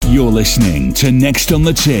You're listening to Next on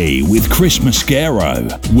the Tee with Chris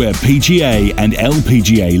Mascaro, where PGA and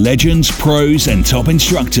LPGA legends, pros and top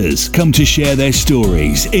instructors come to share their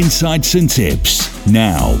stories, insights and tips.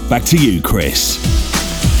 Now, back to you, Chris.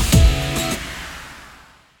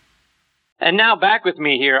 And now back with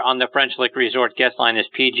me here on the French Lick Resort guest line is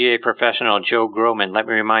PGA Professional Joe Grohman. Let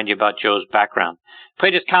me remind you about Joe's background.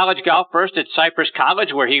 Played his college golf first at Cypress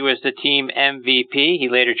College, where he was the team MVP. He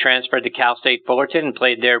later transferred to Cal State Fullerton and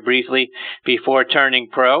played there briefly before turning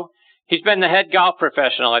pro. He's been the head golf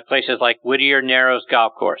professional at places like Whittier Narrows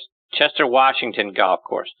Golf Course, Chester Washington Golf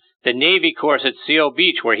Course, the Navy course at Seal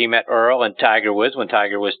Beach, where he met Earl and Tiger Woods when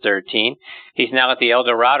Tiger was 13. He's now at the El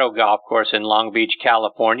Dorado Golf Course in Long Beach,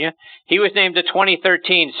 California. He was named the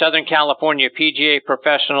 2013 Southern California PGA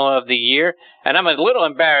Professional of the Year. And I'm a little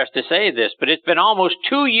embarrassed to say this, but it's been almost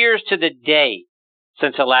 2 years to the day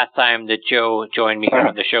since the last time that Joe joined me here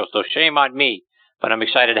on the show. So shame on me, but I'm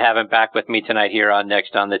excited to have him back with me tonight here on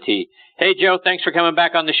Next on the Tee. Hey, Joe, thanks for coming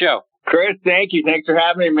back on the show. Chris, thank you. Thanks for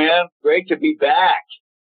having me, man. Great to be back.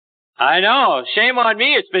 I know. Shame on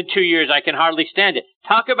me. It's been 2 years. I can hardly stand it.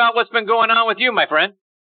 Talk about what's been going on with you, my friend.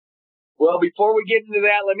 Well, before we get into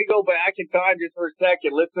that, let me go back in time just for a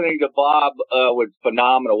second. Listening to Bob was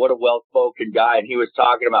phenomenal. What a well-spoken guy. And he was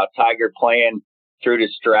talking about Tiger playing through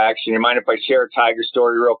distraction. You mind if I share a Tiger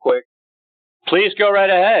story real quick? Please go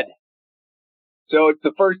right ahead. So it's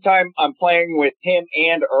the first time I'm playing with him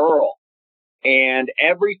and Earl. And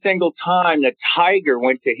every single time that Tiger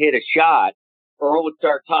went to hit a shot, Earl would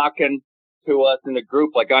start talking to us in the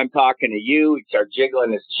group like I'm talking to you. He'd start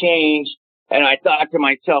jiggling his change. And I thought to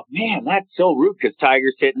myself, man, that's so rude because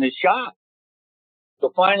Tiger's hitting his shot.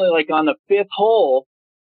 So finally, like on the fifth hole,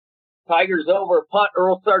 Tiger's over a putt.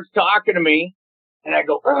 Earl starts talking to me. And I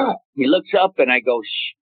go, ugh. He looks up and I go,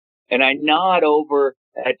 shh. And I nod over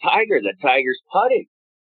at Tiger that Tiger's putting.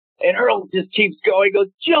 And Earl just keeps going. He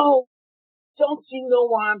goes, Joe, don't you know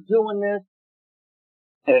why I'm doing this?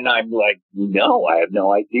 And I'm like, no, I have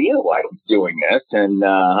no idea why he's doing this. And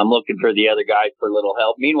I'm looking for the other guys for a little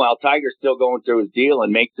help. Meanwhile, Tiger's still going through his deal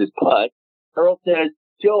and makes his putt. Earl says,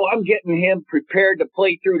 Joe, I'm getting him prepared to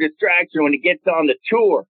play through distraction when he gets on the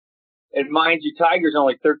tour. And mind you, Tiger's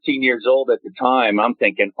only 13 years old at the time. I'm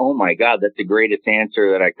thinking, oh, my God, that's the greatest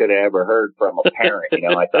answer that I could have ever heard from a parent. You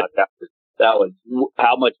know, I thought that was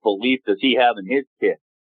how much belief does he have in his kid?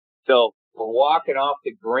 So we're walking off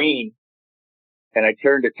the green. And I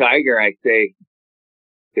turn to Tiger, I say,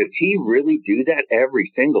 does he really do that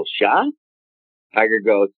every single shot? Tiger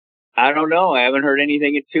goes, I don't know. I haven't heard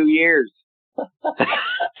anything in 2 years.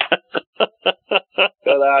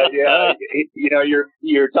 Yeah, you know,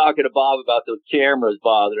 you're talking to Bob about those cameras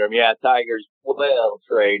bothering him. Yeah, Tiger's well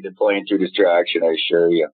trained in playing through distraction, I assure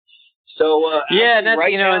you. So yeah, that's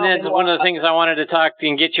right, and that's one of the things I wanted to talk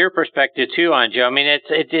and get your perspective too on, Joe. I mean,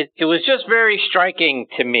 it was just very striking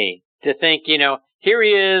to me to think, here he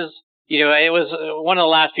is, it was one of the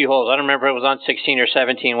last few holes. I don't remember if it was on 16 or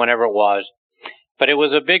 17, whenever it was. But it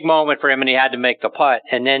was a big moment for him, and he had to make the putt.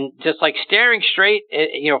 And then just like staring straight,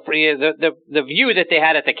 for the view that they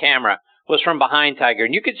had at the camera was from behind Tiger.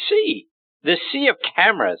 And you could see the sea of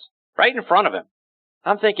cameras right in front of him.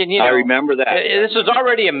 I'm thinking, I remember that. This is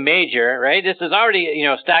already a major, right? This is already,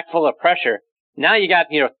 stacked full of pressure. Now you got,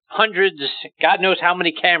 hundreds, God knows how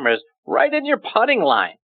many cameras right in your putting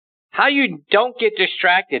line. How you don't get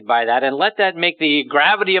distracted by that and let that make the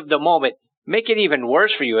gravity of the moment make it even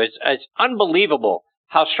worse for you. It's unbelievable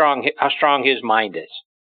how strong his mind is.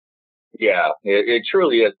 Yeah, it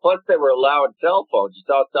truly is. Plus, they were allowing cell phones. You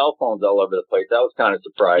saw cell phones all over the place. That was kind of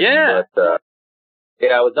surprising. Yeah. But, it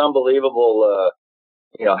was unbelievable,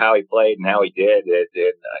 how he played and how he did.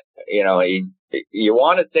 You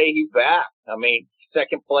want to say he's back. I mean,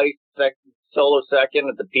 second place, solo second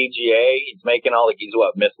at the PGA. He's making he's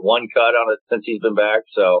missed one cut on it since he's been back.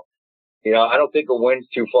 So, I don't think a win's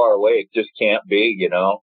too far away. It just can't be,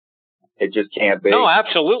 It just can't be. No,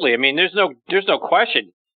 absolutely. I mean, there's no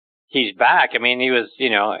question he's back. I mean, he was,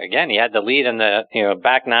 again, he had the lead in the,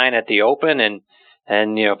 back nine at the Open and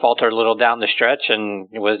faltered a little down the stretch and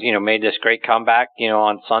was, made this great comeback,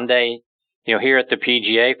 on Sunday, here at the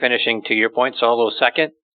PGA, finishing, to your point, solo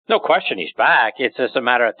second. No question he's back. It's just a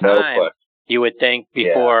matter of time. No, you would think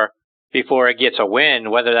before it gets a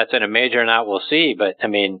win, whether that's in a major or not, we'll see. But I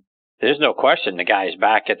mean, there's no question the guy's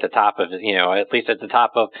back at the top of, at least at the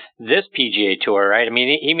top of this PGA Tour, right? I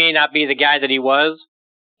mean, he may not be the guy that he was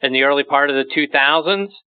in the early part of the 2000s,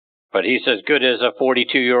 but he's as good as a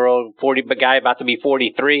 42-year-old guy about to be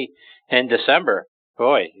 43 in December.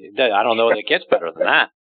 Boy, I don't know that it gets better than that.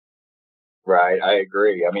 Right, I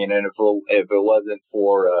agree. I mean, and if it wasn't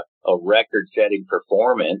for a record-setting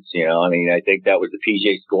performance, I mean, I think that was the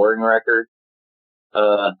PGA scoring record.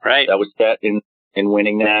 Right. That was set in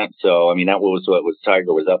winning that. So, I mean, that was what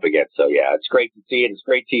Tiger was up against. So, yeah, it's great to see it. It's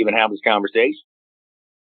great to even have this conversation.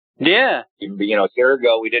 Yeah. A year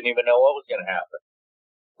ago, we didn't even know what was going to happen.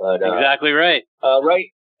 But exactly right. Right.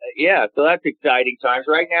 Yeah. So that's exciting times.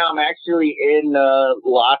 Right now, I'm actually in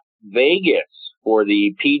Las Vegas for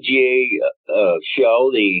the PGA show,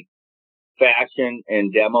 the fashion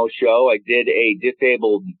and demo show. I did a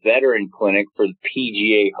disabled veteran clinic for the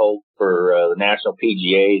PGA Hope for the National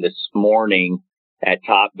PGA this morning at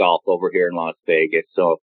Top Golf over here in Las Vegas.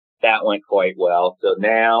 So that went quite well. So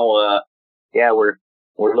now,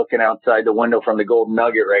 we're looking outside the window from the Golden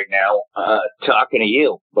Nugget right now, talking to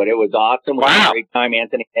you. But it was awesome. We had a great time.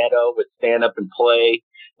 Anthony Neto with Stand Up and Play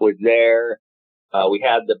was there. We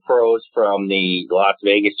had the pros from the Las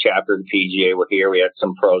Vegas chapter of the PGA were here. We had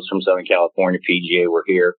some pros from Southern California PGA were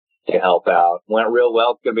here to help out. Went real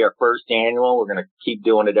well. It's going to be our first annual. We're going to keep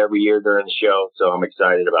doing it every year during the show, so I'm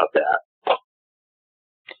excited about that.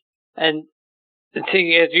 And the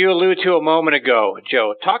thing, as you alluded to a moment ago,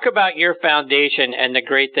 Joe, talk about your foundation and the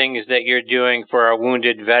great things that you're doing for our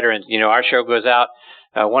wounded veterans. Our show goes out.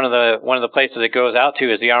 One of the places it goes out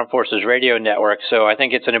to is the Armed Forces Radio Network. So I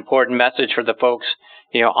think it's an important message for the folks,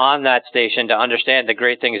 on that station to understand the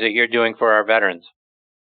great things that you're doing for our veterans.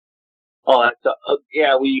 Oh, that's,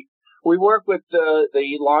 yeah. We work with the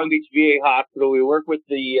Long Beach VA Hospital. We work with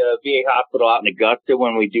the VA Hospital out in Augusta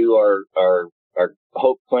when we do our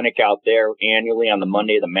Hope Clinic out there annually on the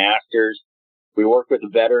Monday of the Masters. We work with the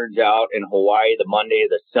veterans out in Hawaii the Monday of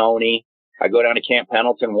the Sony. I go down to Camp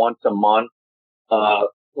Pendleton once a month.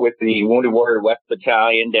 With the Wounded Warrior West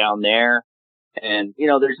Battalion down there. And,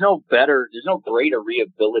 there's no greater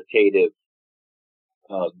rehabilitative,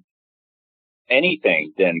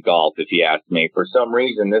 anything than golf, if you ask me. For some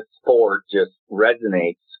reason, this sport just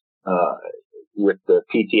resonates, with the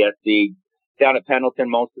PTSD. Down at Pendleton,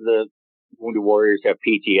 most of the Wounded Warriors have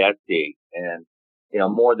PTSD. And,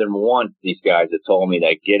 more than once, these guys have told me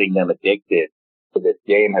that getting them addicted to this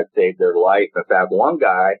game has saved their life. In fact, one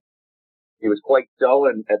guy, he was quite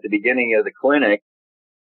sullen at the beginning of the clinic.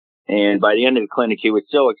 And by the end of the clinic, he was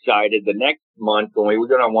so excited. The next month, when we were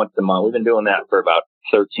going on once a month, we've been doing that for about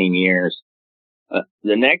 13 years.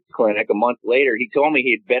 The next clinic, a month later, he told me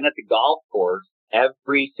he had been at the golf course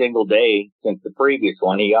every single day since the previous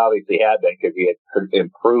one. He obviously had been because he had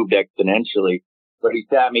improved exponentially. But he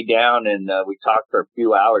sat me down and we talked for a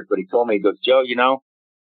few hours. But he told me, he goes, Joe, he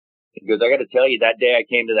goes, I got to tell you, that day I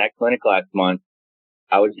came to that clinic last month,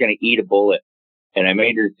 I was going to eat a bullet. And I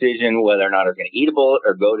made the decision whether or not I was going to eat a bullet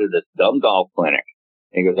or go to this dumb golf clinic.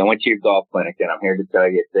 And he goes, I went to your golf clinic and I'm here to tell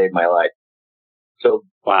you it saved my life. So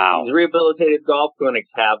wow, these rehabilitative golf clinics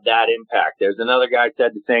have that impact. There's another guy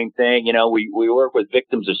said the same thing. We work with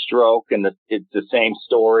victims of stroke and it's the same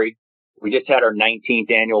story. We just had our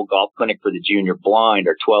 19th annual golf clinic for the junior blind,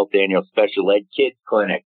 our 12th annual special ed kids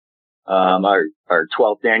clinic. Our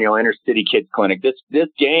 12th annual inner city kids clinic. This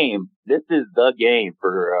is the game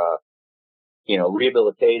for,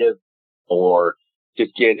 rehabilitative or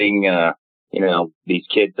just getting, these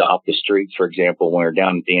kids off the streets, for example, when we're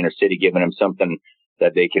down in the inner city, giving them something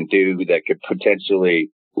that they can do that could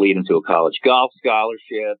potentially lead them to a college golf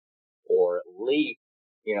scholarship, or at least,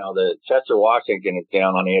 the Chester, Washington is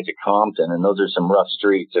down on the edge of Compton, and those are some rough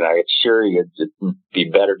streets, and I assure you it'd be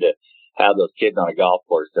better to have those kids on a golf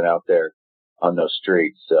course than out there on those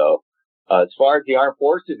streets. So, as far as the Armed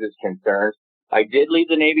Forces is concerned, I did leave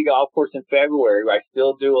the Navy golf course in February. I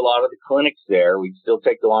still do a lot of the clinics there. We still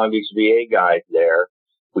take the Long Beach VA guys there.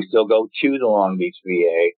 We still go to the Long Beach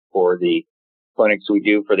VA for the clinics we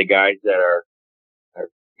do for the guys that are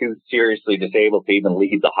too seriously disabled to even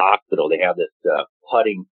leave the hospital. They have this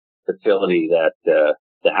putting facility that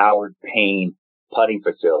the Howard Payne putting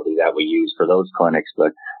facility that we use for those clinics.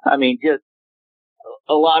 But I mean, just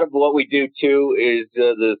a lot of what we do too is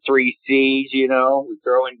the 3 C's. We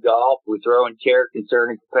throw in golf, we throw in care, concern,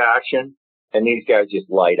 and compassion, and these guys just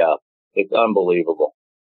light up. It's unbelievable.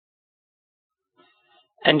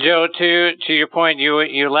 And Joe, to your point,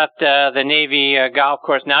 you left the Navy golf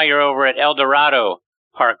course. Now you're over at El Dorado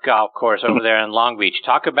Park Golf Course over there in Long Beach.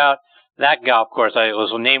 Talk about that golf course. It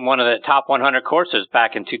was named one of the top 100 courses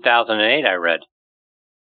back in 2008, I read.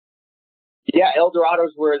 Yeah, El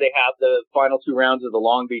Dorado's where they have the final 2 rounds of the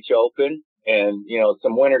Long Beach Open. And,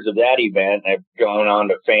 some winners of that event have gone on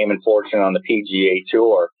to fame and fortune on the PGA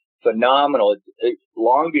Tour. Phenomenal.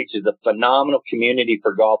 Long Beach is a phenomenal community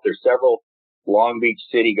for golf. There's several Long Beach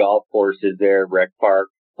City golf courses there, Rec Park,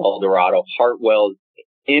 El Dorado. Hartwell's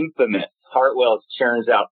infamous Hartwell churns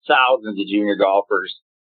out thousands of junior golfers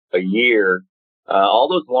a year. All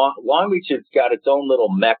those Long Beach has got its own little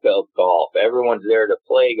mecca of golf. Everyone's there to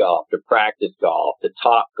play golf, to practice golf, to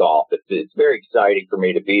talk golf. It's very exciting for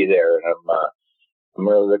me to be there, and I'm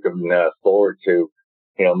really looking forward to,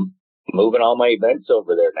 moving all my events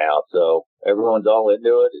over there now. So everyone's all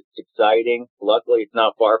into it. It's exciting. Luckily, it's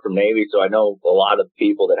not far from Navy, so I know a lot of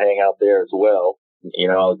people that hang out there as well.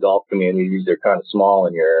 The golf communities are kind of small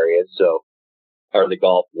in your area, or the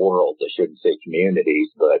golf world. I shouldn't say communities,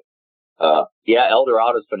 but El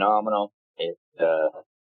Dorado's phenomenal.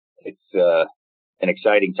 It's an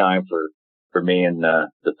exciting time for me and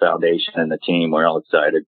the foundation and the team. We're all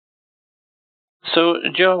excited. So,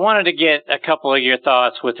 Joe, I wanted to get a couple of your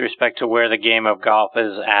thoughts with respect to where the game of golf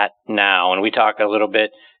is at now. And we talked a little bit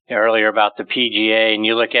earlier about the PGA, and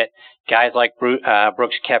you look at guys like Brooks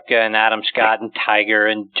Koepka and Adam Scott and Tiger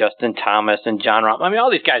and Justin Thomas and John Rahm. I mean, all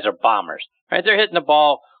these guys are bombers, right? They're hitting the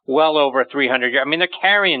ball well over 300 yards. I mean, they're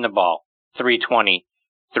carrying the ball 320,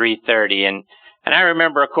 330. And I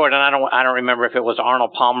remember a quote, and I don't remember if it was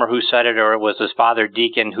Arnold Palmer who said it or it was his father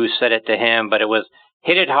Deacon who said it to him, but it was,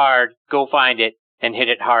 hit it hard, go find it, and hit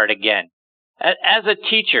it hard again. As a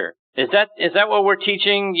teacher, is that what we're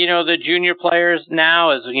teaching, the junior players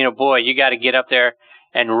now? Is, boy, you got to get up there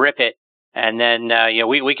and rip it, and then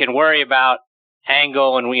we can worry about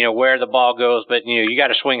angle and where the ball goes, but you got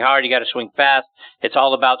to swing hard, you got to swing fast. It's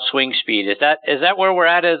all about swing speed. Is that where we're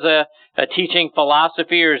at as a teaching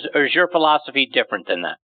philosophy, or is your philosophy different than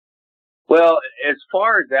that? Well, as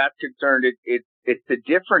far as that's concerned, it's a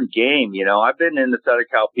different game. I've been in the Southern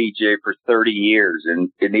Cal PGA for 30 years, and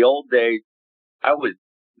in the old days, I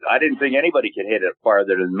didn't think anybody could hit it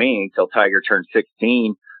farther than me until Tiger turned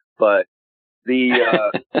 16. But I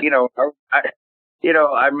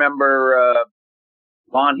remember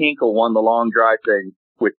Von Hinkle won the long drive thing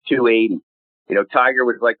with 280. Tiger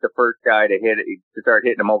was like the first guy to start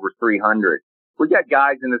hitting them over 300. We got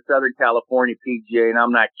guys in the Southern California PGA, and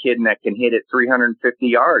I'm not kidding, that can hit it 350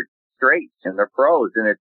 yards straight, and they're pros. And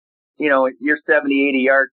it's, you're 70, 80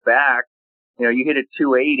 yards back. You hit it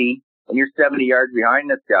 280, and you're 70 yards behind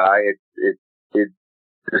this guy. It's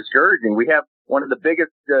discouraging. We have one of the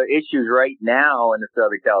biggest issues right now in the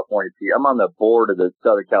Southern California PGA. I'm on the board of the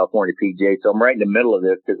Southern California PGA, so I'm right in the middle of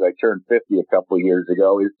this because I turned 50 a couple of years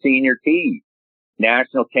ago, is senior tees.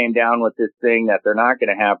 National came down with this thing that they're not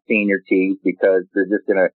going to have senior tees because they're just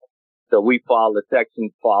going to, so the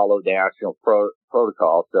sections follow national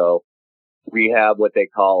protocol. So we have what they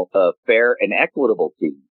call fair and equitable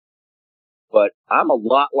tees. But I'm a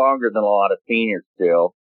lot longer than a lot of seniors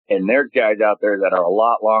still. And there's guys out there that are a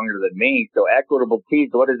lot longer than me. So equitable tees,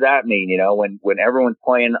 what does that mean? When everyone's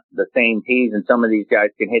playing the same tees, and some of these guys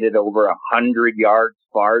can hit it over 100 yards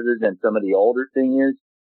farther than some of the older seniors.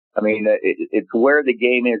 I mean, it's where the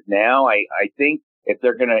game is now. I think if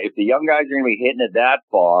the young guys are going to be hitting it that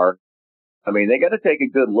far, I mean, they got to take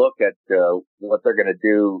a good look at what they're going to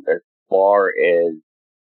do as far as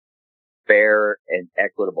fair and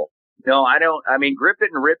equitable. No, I don't. I mean, grip it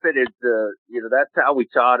and rip it is, that's how we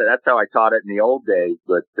taught it. That's how I taught it in the old days.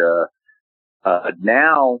 But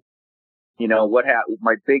now,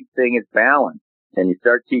 my big thing is balance. And you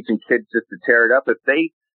start teaching kids just to tear it up. If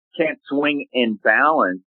they can't swing in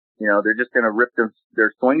balance, they're just going to rip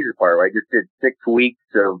their swings apart. I just did 6 weeks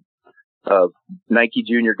of Nike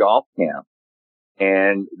Junior Golf Camp.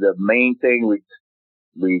 And the main thing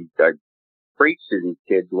we preached to these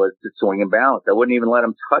kids was to swing in balance. I wouldn't even let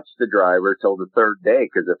them touch the driver till the third day,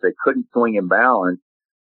 because if they couldn't swing in balance,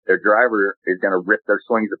 their driver is going to rip their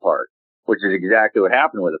swings apart, which is exactly what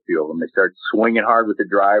happened with a few of them. They start swinging hard with the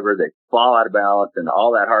driver, they fall out of balance, and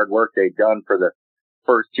all that hard work they'd done for the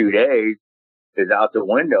first 2 days is out the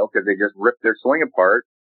window because they just ripped their swing apart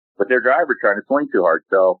with their driver trying to swing too hard.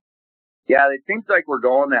 So, yeah, it seems like we're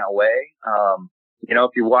going that way.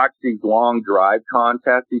 If you watch these long drive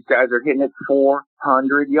contests, these guys are hitting it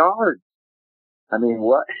 400 yards. I mean,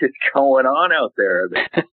 what is going on out there?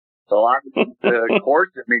 A lot of the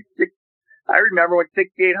courses. I remember when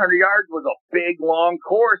 6,800 yards was a big, long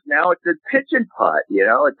course. Now it's a pitch and putt.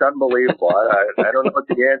 It's unbelievable. I don't know what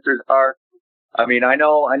the answers are. I mean, I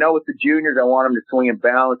know with the juniors, I want them to swing in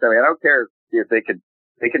balance. I mean, I don't care if they can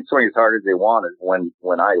swing as hard as they want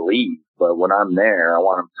when I leave, but when I'm there, I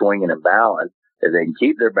want them swinging in balance. If they can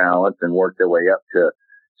keep their balance and work their way up to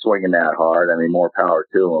swinging that hard, I mean, more power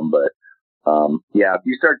to them. But, if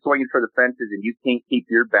you start swinging for the fences and you can't keep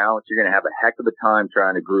your balance, you're going to have a heck of a time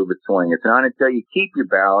trying to groove a swing. It's not until you keep your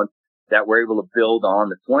balance that we're able to build on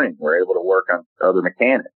the swing. We're able to work on other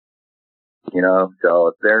mechanics. So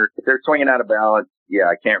if they're swinging out of balance, you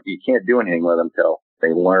can't do anything with them till they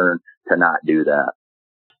learn to not do that.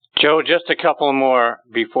 Joe, just a couple more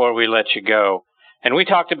before we let you go. And we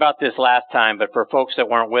talked about this last time, but for folks that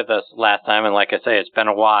weren't with us last time, and like I say, it's been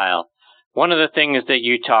a while, one of the things that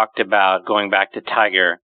you talked about going back to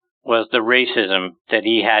Tiger was the racism that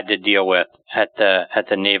he had to deal with at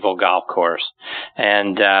the Naval Golf Course.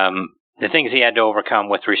 And the things he had to overcome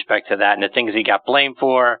with respect to that, and the things he got blamed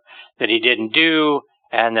for that he didn't do,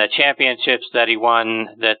 and the championships that he won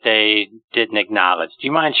that they didn't acknowledge. Do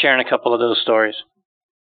you mind sharing a couple of those stories?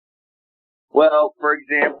 Well, for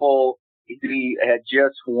example, he had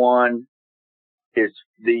just won his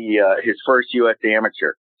first U.S.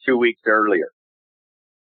 Amateur 2 weeks earlier.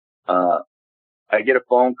 I get a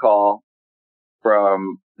phone call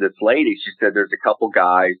from this lady. She said there's a couple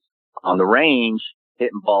guys on the range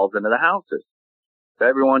hitting balls into the houses. So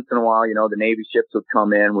every once in a while, you know, the Navy ships would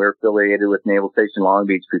come in. We were affiliated with Naval Station Long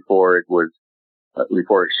Beach before it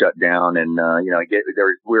shut down. And, you know,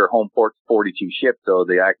 we were home port to 42 ships. So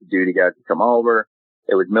the active duty guys would come over.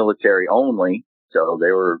 It was military only. So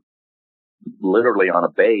they were literally on a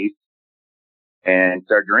base and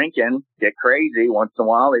start drinking, get crazy. Once in a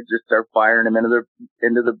while, they just start firing them into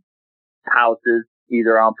the houses,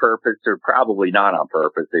 either on purpose or probably not on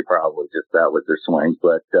purpose. They probably just, that was their swing.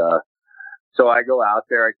 But, so I go out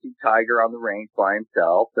there, I see Tiger on the range by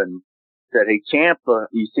himself and said, "Hey, champ,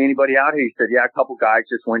 you see anybody out here?" He said, "Yeah, a couple guys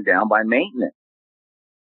just went down by maintenance."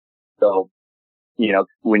 So, you know,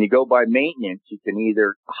 when you go by maintenance, you can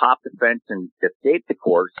either hop the fence and escape the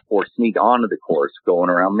course or sneak onto the course going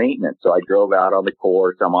around maintenance. So I drove out on the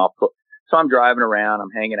course. So I'm driving around.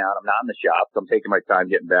 I'm hanging out. I'm not in the shop. So I'm taking my time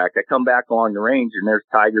getting back. I come back along the range and there's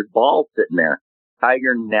Tiger's balls sitting there.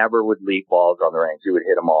 Tiger never would leave balls on the range. He would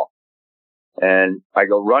hit them all. And I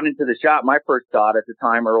go run into the shop. My first thought at the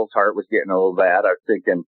time, Earl's heart was getting a little bad. I was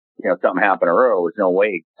thinking, you know, something happened to Earl. There's no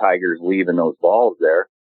way Tiger's leaving those balls there.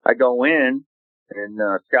 I go in and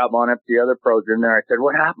Scott Bonnet, the other pros in there. I said,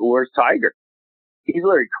 "What happened? Where's Tiger?" He's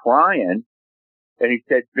literally crying. And he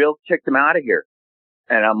said, "Bill kicked him out of here."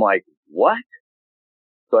 And I'm like, "What?"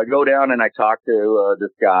 So I go down and I talk to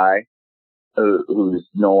this guy who's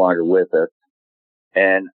no longer with us.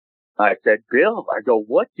 And I said, "Bill," I go,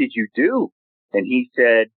 "what did you do?" And he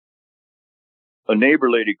said, "A neighbor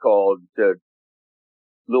lady called and said,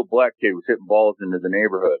 little black kid was hitting balls into the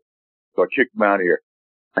neighborhood. So I kicked him out of here."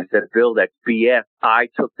 I said, "Bill, that's BS. I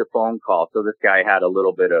took the phone call." So this guy had a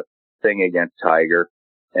little bit of thing against Tiger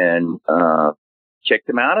and kicked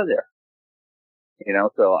him out of there. You know,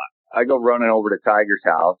 so I go running over to Tiger's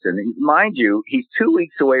house. And mind you, he's 2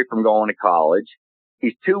 weeks away from going to college.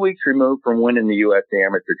 He's 2 weeks removed from winning the U.S.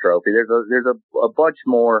 Amateur Trophy. There's a bunch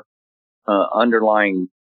more underlying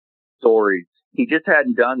stories. He just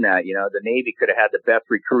hadn't done that. You know, the Navy could have had the best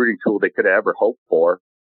recruiting tool they could have ever hoped for.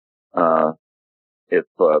 If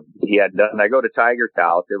he hadn't done it. I go to Tiger's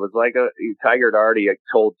house. It was like Tiger had already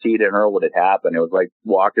told Tita and Earl what had happened. It was like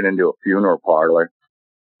walking into a funeral parlor.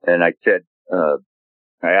 And I said, I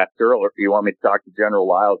asked Earl, "If you want me to talk to General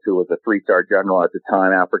Lyles, who was a 3-star general at the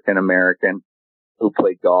time, African-American, who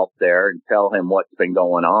played golf there, and tell him what's been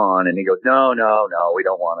going on?" And he goes, No, we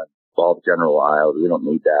don't want to involve General Lyles. We don't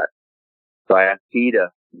need that. So I asked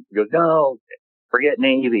Tita. He goes, "No, forget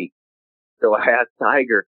Navy." So I asked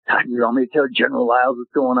Tiger, "You want me to tell General Lyles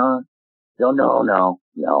what's going on?" He goes,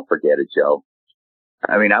 No, forget it, Joe.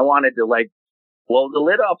 I mean, I wanted to blow the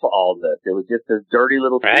lid off of all this. It was just a dirty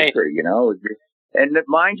little secret, you know. And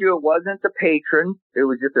mind you, it wasn't the patrons. It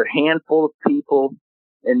was just a handful of people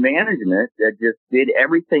in management that just did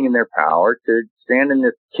everything in their power to stand in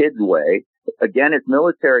this kid's way. Again, it's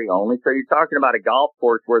military only. So you're talking about a golf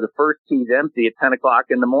course where the first tee's empty at 10 o'clock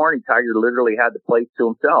in the morning. Tiger literally had the place to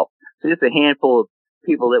himself. So just a handful of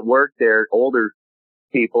people that worked there, older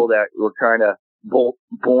people that were kind of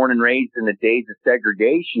born and raised in the days of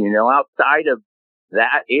segregation. You know, outside of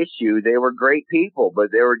that issue, they were great people,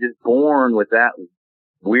 but they were just born with that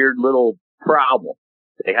weird little problem.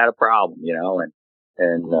 They had a problem, you know, and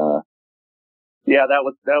yeah, that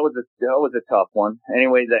was a tough one.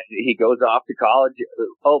 Anyway, that he goes off to college.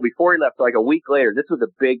 Oh, before he left, like a week later, this was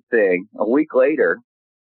a big thing. A week later,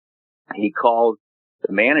 he calls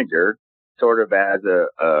the manager sort of as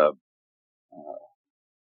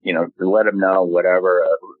you know, to let him know whatever,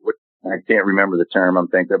 I can't remember the term I'm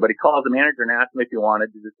thinking of, but he calls the manager and asks him if he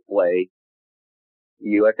wanted to display the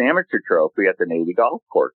U.S. Amateur Trophy at the Navy Golf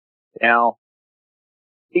Course. Now,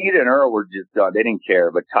 Pete and Earl were just done. They didn't care,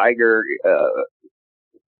 but Tiger,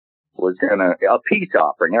 was a peace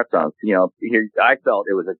offering. That's on, you know, I felt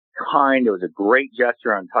it was a great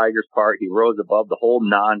gesture on Tiger's part. He rose above the whole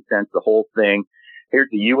nonsense, the whole thing. here's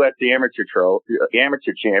the U.S. amateur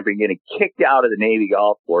champion getting kicked out of the Navy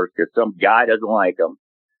golf course because some guy doesn't like him.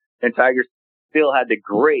 And Tiger still had the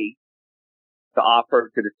grace to offer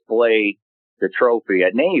to display the trophy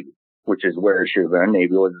at Navy, which is where it should have been.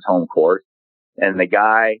 Navy was his home course. And the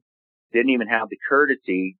guy didn't even have the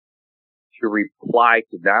courtesy to reply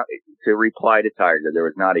to Tiger. There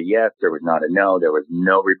was not a yes, there was not a no, there was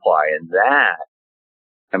no reply. And that,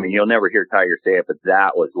 I mean, you'll never hear Tiger say it, but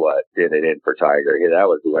that was what did it in for Tiger. Yeah, that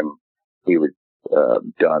was when he was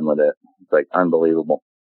done with it. It's like unbelievable.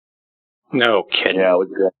 No kidding. Yeah, it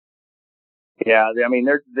was. Yeah, I mean,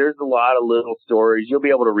 there's a lot of little stories. You'll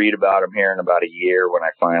be able to read about them here in about a year when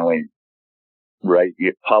I finally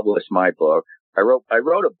publish my book. I wrote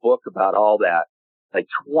a book about all that like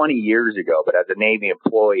 20 years ago, but as a Navy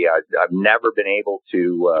employee, I've never been able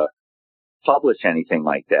to publish anything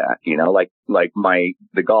like that. You know, like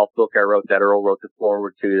the golf book I wrote that Earl wrote the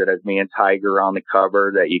forward to that has me and Tiger on the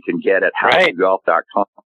cover that you can get at howtogolf.com.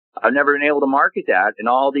 I've never been able to market that in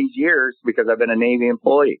all these years because I've been a Navy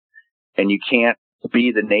employee. And you can't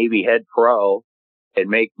be the Navy head pro and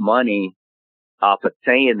make money off of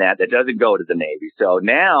saying that doesn't go to the Navy. So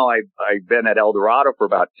now I've been at El Dorado for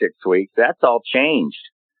about 6 weeks. That's all changed.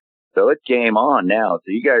 So it's game on now. So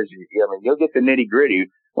you guys, I mean, you'll get the nitty gritty.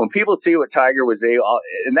 When people see what Tiger was able,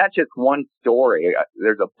 and that's just one story.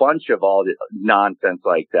 There's a bunch of all this nonsense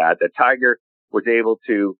like that Tiger was able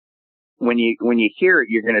to, when you hear it,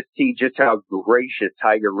 you're going to see just how gracious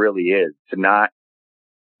Tiger really is to not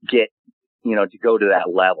get, to go to that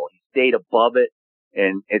level. He stayed above it,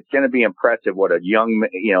 and it's going to be impressive what a young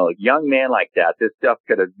man like that, this stuff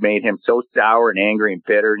could have made him so sour and angry and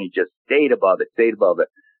bitter, and he just stayed above it.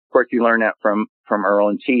 Of course, you learn that from Earl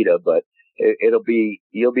and Tita, but you'll be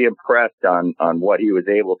impressed on what he was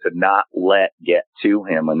able to not let get to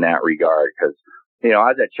him in that regard. Because, I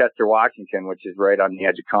was at Chester, Washington, which is right on the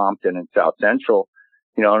edge of Compton and South Central.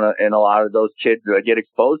 And a lot of those kids that get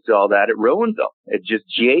exposed to all that, it ruins them. It just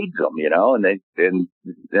jades them, and then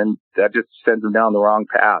that just sends them down the wrong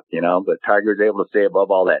path, But Tiger's able to stay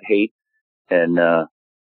above all that hate, and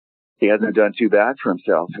he hasn't done too bad for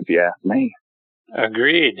himself, if you ask me.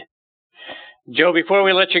 Agreed. Joe, before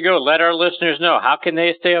we let you go, let our listeners know, how can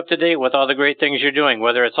they stay up to date with all the great things you're doing,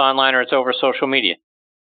 whether it's online or it's over social media?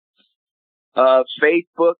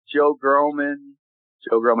 Facebook, Joe Grohman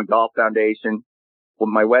Golf Foundation. Well,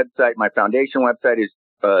 my foundation website is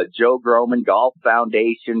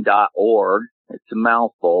joegrohmangolffoundation.org. It's a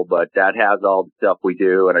mouthful, but that has all the stuff we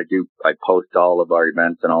do, and I post all of our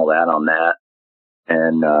events and all that on that.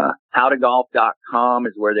 And howtogolf.com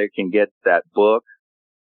is where they can get that book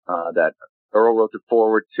that Earl wrote the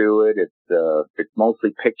forward to it. It's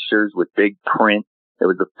mostly pictures with big print. It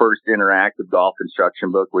was the first interactive golf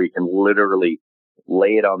instruction book where you can literally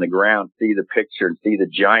lay it on the ground, see the picture, and see the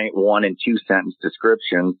giant 1 and 2 sentence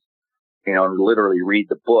descriptions, and literally read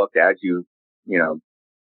the book as you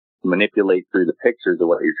manipulate through the pictures of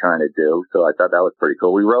what you're trying to do. So I thought that was pretty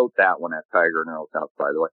cool. We wrote that one at Tiger and Earl's house,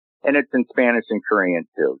 by the way. And it's in Spanish and Korean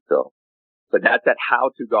too. So, but that's at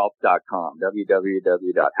howtogolf.com,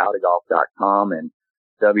 www.howtogolf.com, and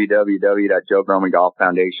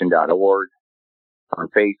www.joegrohmangolffoundation.org. On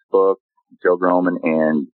Facebook, Joe Grohman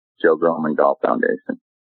and Joe Grohman Golf Foundation.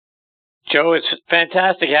 Joe, it's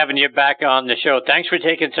fantastic having you back on the show. Thanks for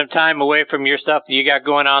taking some time away from your stuff that you got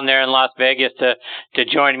going on there in Las Vegas to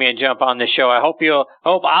join me and jump on the show. I hope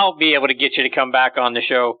I'll be able to get you to come back on the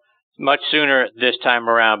show much sooner this time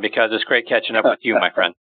around, because it's great catching up with you, my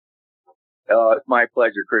friend. Oh, it's my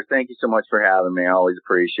pleasure, Chris. Thank you so much for having me. I always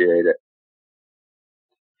appreciate it.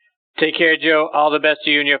 Take care, Joe. All the best to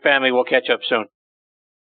you and your family. We'll catch up soon.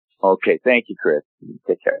 Okay. Thank you, Chris.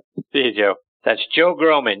 Take care. See you, Joe. That's Joe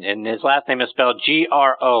Grohman, and his last name is spelled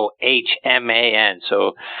Grohman.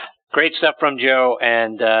 So great stuff from Joe,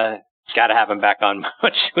 and got to have him back on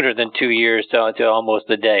much sooner than 2 years till almost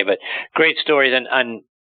a day. But great stories and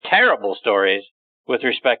terrible stories with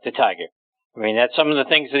respect to Tiger. I mean, that's some of the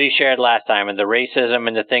things that he shared last time, and the racism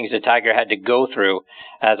and the things that Tiger had to go through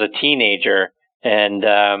as a teenager. And,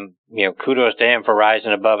 kudos to him for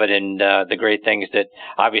rising above it and the great things that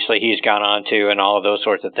obviously he's gone on to and all of those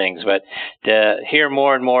sorts of things. But to hear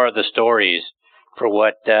more and more of the stories for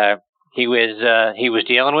what he was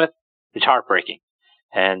dealing with, it's heartbreaking.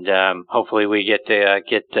 And hopefully we get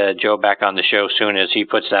Joe back on the show soon as he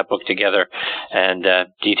puts that book together and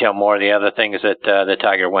detail more of the other things that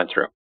Tiger went through.